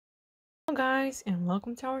guys, and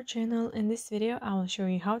welcome to our channel. In this video I will show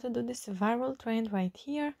you how to do this viral trend right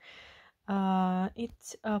here.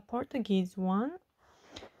 It's a Portuguese one.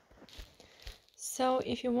 So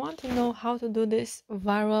if you want to know how to do this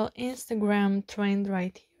viral Instagram trend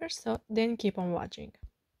right here, then keep on watching.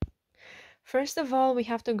 First of all, we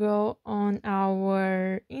have to go on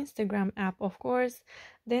our Instagram app, of course.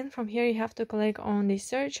 Then from here you have to click on the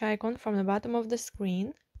search icon from the bottom of the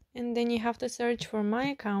screen. And then you have to search for my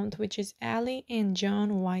account, which is Ali and John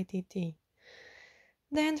YTT.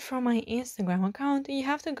 Then from my Instagram account, you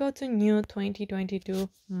have to go to New 2022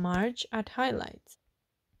 March at Highlights.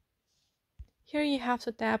 Here you have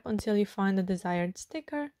to tap until you find the desired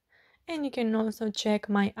sticker. And you can also check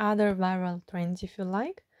my other viral trends if you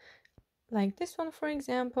like this one for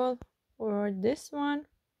example, or this one.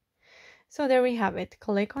 So there we have it.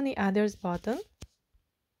 Click on the others button.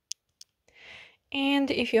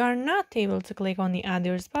 And if you are not able to click on the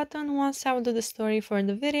others button, once I will do the story for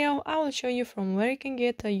the video, I will show you from where you can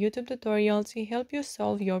get a YouTube tutorial to help you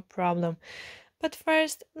solve your problem. But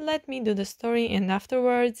first, let me do the story, and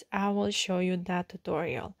afterwards I will show you that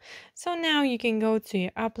tutorial. So now you can go to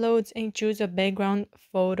your uploads and choose a background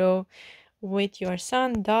photo with your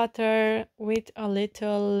son, daughter, with a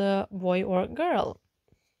little boy or girl.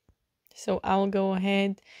 So I'll go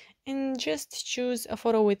ahead and just choose a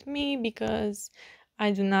photo with me because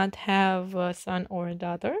I do not have a son or a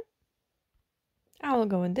daughter. I will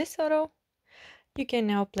go with this photo. You can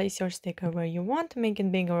now place your sticker where you want, make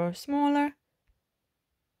it bigger or smaller,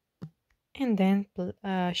 and then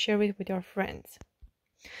share it with your friends.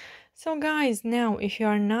 So guys, now if you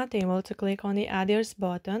are not able to click on the others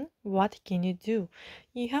button, what can you do?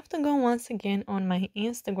 You have to go once again on my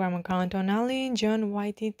Instagram account on Ali John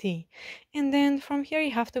YTT, and then from here you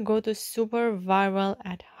have to go to Super Viral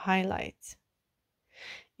at Highlights.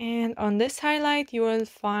 And on this highlight you will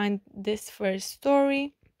find this first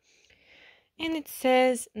story, and it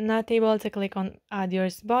says not able to click on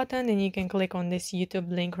others button. Then you can click on this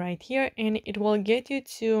YouTube link right here, and it will get you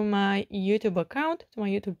to my YouTube account, to my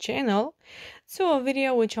YouTube channel. So a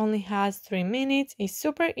video which only has 3 minutes is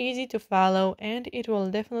super easy to follow, and it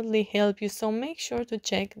will definitely help you, so make sure to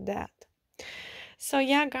check that. So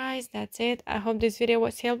yeah guys, that's it. I hope this video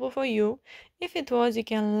was helpful for you. If it was, you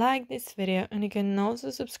can like this video, and you can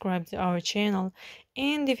also subscribe to our channel.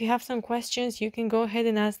 And if you have some questions, you can go ahead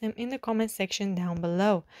and ask them in the comment section down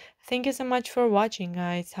below. Thank you so much for watching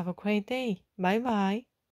guys. Have a great day. Bye bye.